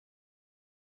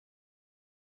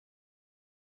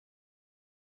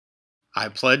I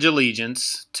pledge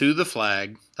allegiance to the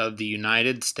flag of the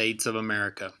United States of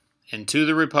America and to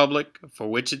the republic for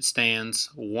which it stands,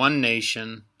 one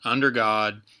nation, under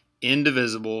God,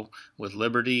 indivisible, with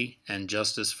liberty and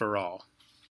justice for all.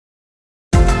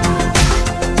 Want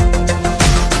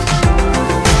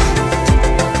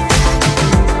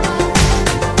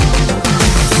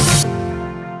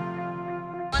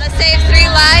to save 3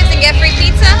 lives and get free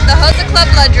pizza? The Hosa Club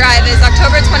Blood Drive is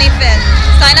October 25th.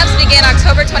 Sign-ups begin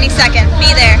October 22nd.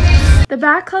 Be there. The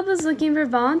Bat Club is looking for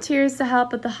volunteers to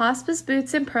help at the Hospice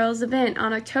Boots and Pearls event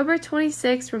on October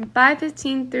 26th from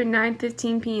 5:15 through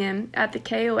 9:15 p.m. at the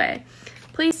KOA.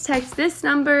 Please text this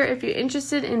number if you're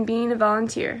interested in being a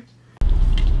volunteer.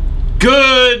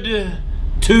 Good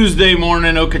Tuesday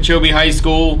morning, Okeechobee High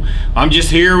School. I'm just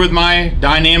here with my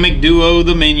dynamic duo,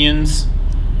 the Minions.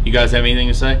 You guys have anything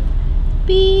to say?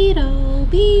 Beetle,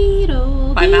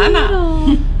 Beetle,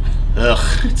 Banana.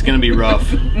 Ugh, it's gonna be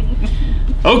rough.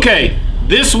 Okay,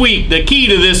 this week, the key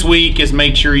to this week is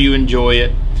make sure you enjoy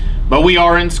it. But we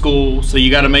are in school, so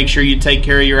you got to make sure you take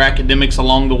care of your academics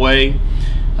along the way.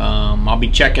 I'll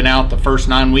be checking out the first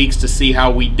 9 weeks to see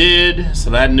how we did, so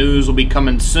that news will be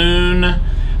coming soon.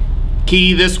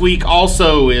 Key this week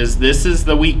also is this is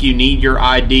the week you need your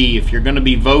ID. If you're going to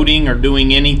be voting or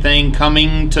doing anything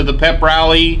coming to the pep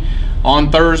rally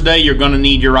on Thursday, you're going to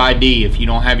need your ID. If you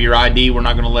don't have your ID, we're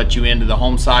not going to let you into the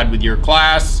home side with your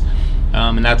class.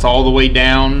 And that's all the way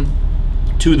down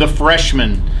to the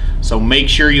freshmen. So make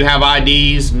sure you have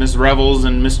IDs. Ms. Revels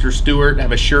and Mr. Stewart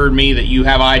have assured me that you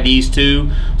have IDs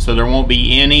too, so there won't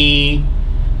be any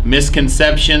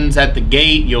misconceptions at the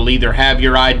gate. You'll either have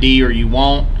your ID or you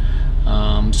won't.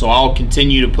 So I'll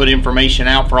continue to put information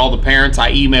out for all the parents.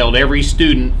 I emailed every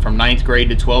student from 9th grade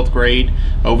to 12th grade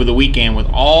over the weekend with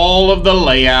all of the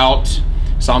layout.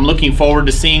 So I'm looking forward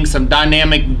to seeing some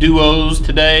dynamic duos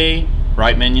today.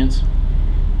 Right, Minions?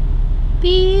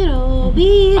 Beetle,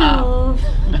 Beetle.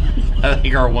 I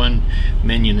think our one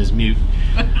Minion is mute.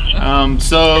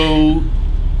 So,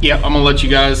 yeah, I'm going to let you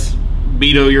guys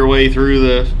Beto your way through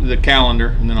the calendar,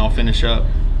 and then I'll finish up.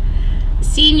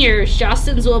 Seniors,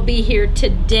 Jostens will be here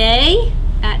today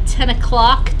at 10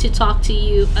 o'clock to talk to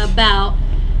you about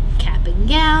cap and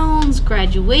gowns,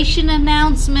 graduation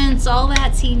announcements, all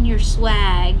that senior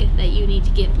swag that you need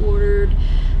to get ordered.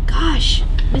 Gosh,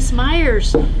 Miss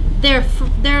Myers, their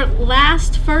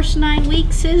last first 9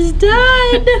 weeks is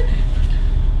done.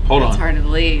 Hold on. It's hard to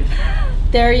believe.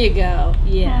 There you go.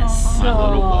 Yes. My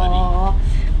little buddy.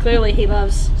 Clearly he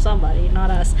loves somebody,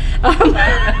 not us.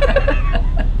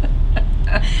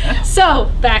 So,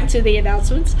 back to the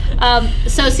announcements.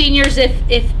 So seniors,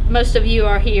 if most of you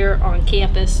are here on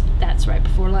campus, that's right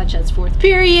before lunch, that's 4th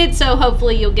period. So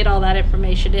hopefully you'll get all that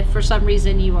information. If for some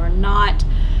reason you are not,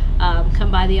 come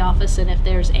by the office, and if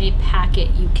there's a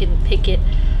packet, you can pick it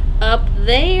up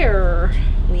there.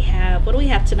 We have, what do we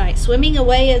have tonight? Swimming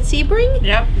away at Sebring?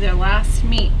 Yep, their last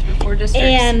meet before districts.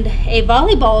 And a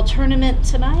volleyball tournament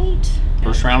tonight.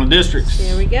 First round of districts.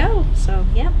 There we go. So,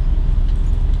 yeah.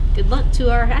 Good luck to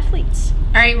our athletes.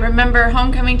 All right, remember,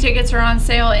 homecoming tickets are on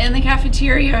sale in the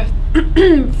cafeteria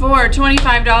for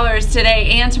 $25 today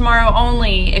and tomorrow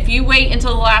only. If you wait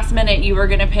until the last minute, you are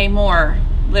going to pay more.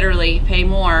 Literally pay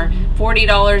more.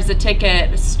 $40 a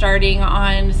ticket starting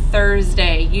on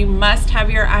Thursday. You must have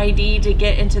your ID to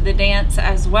get into the dance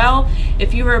as well.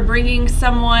 If you are bringing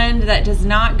someone that does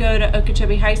not go to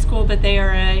Okeechobee High School, but they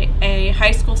are a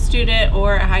high school student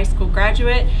or a high school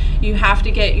graduate, you have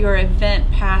to get your event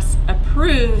pass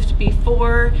approved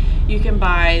before you can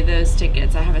buy those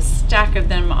tickets. I have a stack of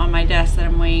them on my desk that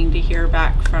I'm waiting to hear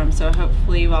back from, so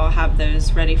hopefully I'll have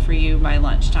those ready for you by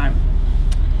lunchtime.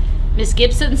 Miss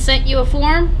Gibson sent you a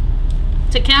form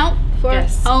to count for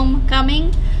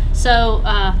homecoming. So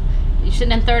you're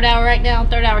sitting in 3rd hour right now.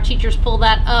 3rd hour teachers pull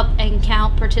that up and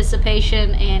count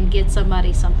participation and get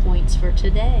somebody some points for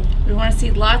today. We want to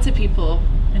see lots of people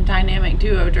in dynamic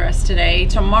duo dress today.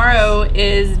 Tomorrow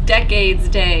is Decades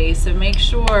Day, so make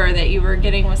sure that you are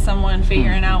getting with someone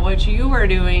figuring out what you are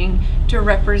doing to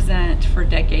represent for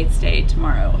Decades Day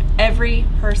tomorrow. Every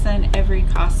person, every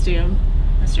costume,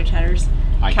 Mr. Tetters,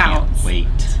 I counts. can't wait.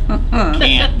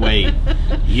 Can't wait.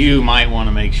 You might want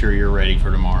to make sure you're ready for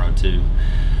tomorrow too.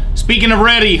 Speaking of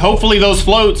ready, hopefully those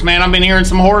floats, man, I've been hearing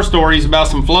some horror stories about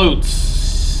some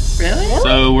floats. Really?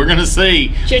 So we're gonna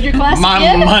see. Junior class My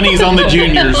again? money's on the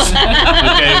juniors.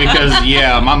 Okay, because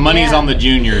yeah, my money's on the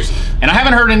juniors. And I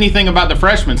haven't heard anything about the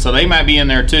freshmen, so they might be in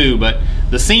there too. But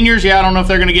the seniors, yeah, I don't know if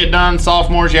they're gonna get done.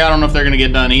 Sophomores, yeah, I don't know if they're gonna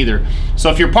get done either. So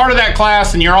if you're part of that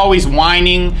class and you're always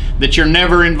whining that you're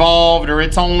never involved, or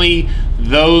it's only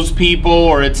those people,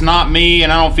 or it's not me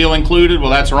and I don't feel included,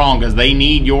 well, that's wrong, because they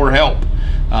need your help.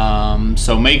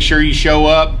 So make sure you show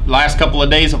up. Last couple of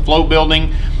days of float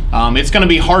building. It's going to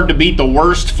be hard to beat the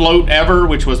worst float ever,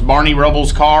 which was Barney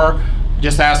Rubble's car.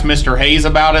 Just ask Mr. Hayes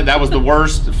about it. That was the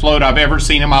worst float I've ever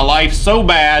seen in my life. So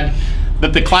bad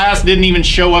that the class didn't even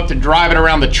show up to drive it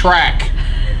around the track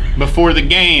before the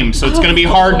game. So it's going to be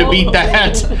hard to beat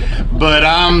that. But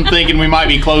I'm thinking we might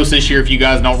be close this year if you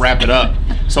guys don't wrap it up.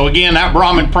 So again, that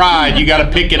Brahmin Pride, you got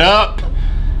to pick it up,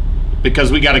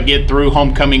 because we got to get through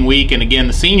homecoming week. And again,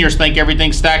 the seniors think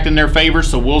everything's stacked in their favor,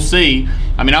 so we'll see.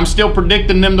 I mean, I'm still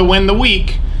predicting them to win the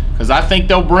week, because I think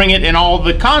they'll bring it in all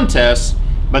the contests.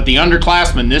 But the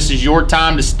underclassmen, this is your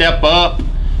time to step up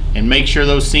and make sure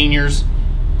those seniors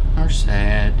are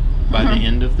sad by the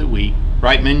end of the week.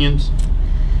 Right, minions?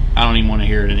 I don't even want to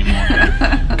hear it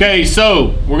anymore. Okay,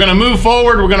 so we're going to move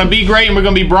forward. We're going to be great, and we're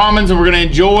going to be Brahmins, and we're going to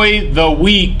enjoy the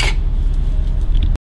week.